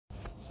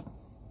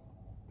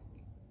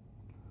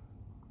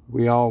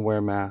We all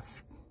wear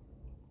masks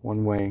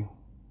one way,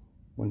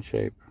 one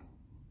shape,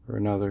 or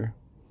another.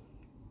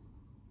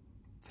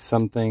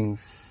 Some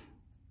things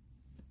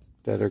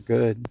that are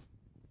good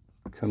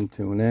come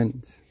to an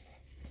end.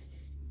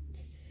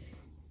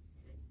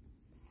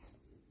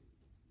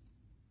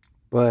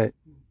 But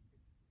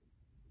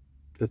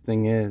the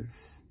thing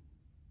is,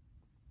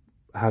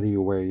 how do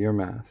you wear your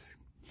mask?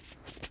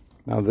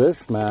 Now,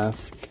 this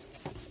mask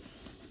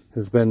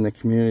has been in the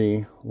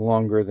community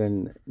longer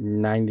than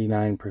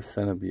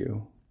 99% of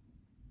you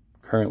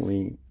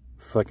currently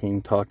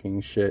fucking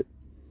talking shit.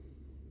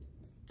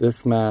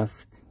 This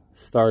mask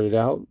started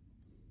out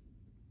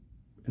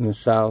in the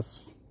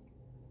South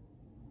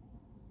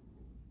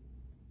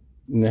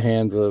in the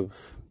hands of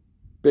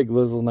Big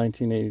Lizzle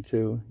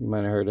 1982. You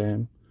might have heard of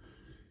him.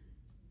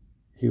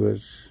 He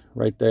was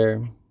right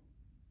there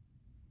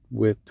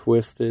with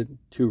Twisted,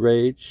 to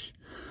Rage.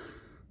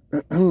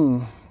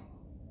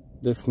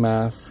 This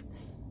mask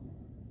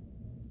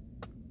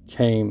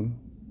came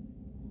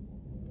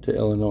to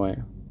Illinois,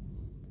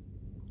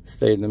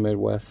 stayed in the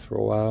Midwest for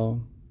a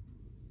while,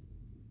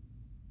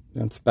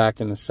 and it's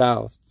back in the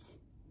South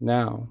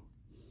now.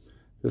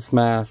 This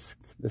mask,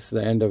 this is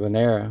the end of an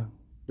era.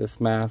 This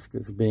mask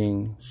is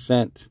being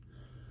sent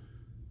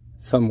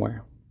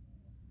somewhere,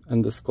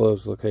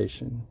 undisclosed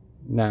location.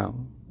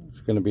 Now,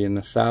 it's going to be in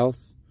the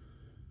South.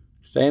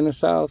 Stay in the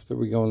South, or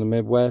we go in the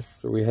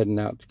Midwest, or are we heading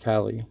out to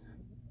Cali?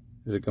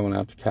 Is it going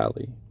out to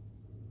Cali?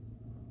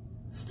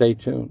 Stay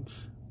tuned,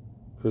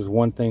 because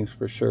one thing's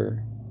for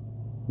sure,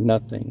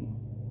 nothing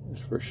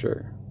is for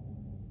sure.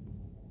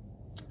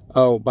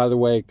 Oh, by the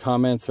way,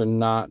 comments are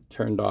not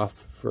turned off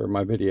for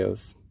my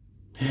videos.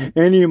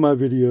 Any of my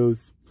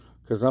videos,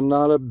 because I'm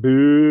not a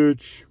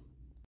bitch.